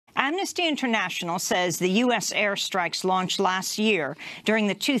Amnesty International says the U.S. airstrikes launched last year during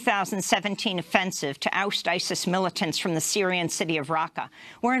the 2017 offensive to oust ISIS militants from the Syrian city of Raqqa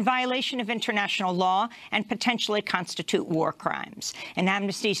were in violation of international law and potentially constitute war crimes. In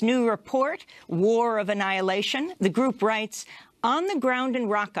Amnesty's new report, War of Annihilation, the group writes, "On the ground in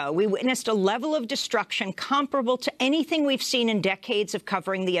Raqqa, we witnessed a level of destruction comparable to anything we've seen in decades of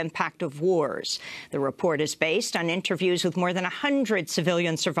covering the impact of wars." The report is based on interviews with more than 100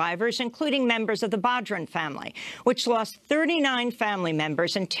 civilian survivors, including members of the Badran family, which lost 39 family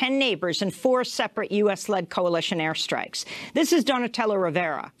members and 10 neighbors in 4 separate U.S.-led coalition airstrikes. This is Donatella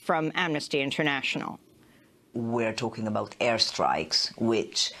Rivera from Amnesty International. We're talking about airstrikes,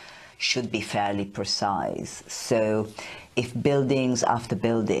 which should be fairly precise. So if buildings after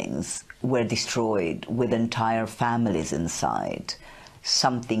buildings were destroyed with entire families inside,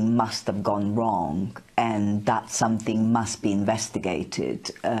 something must have gone wrong, and that something must be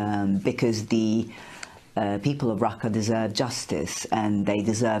investigated, because the people of Raqqa deserve justice and they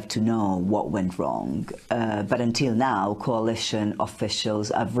deserve to know what went wrong. But until now, coalition officials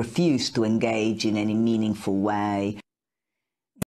have refused to engage in any meaningful way.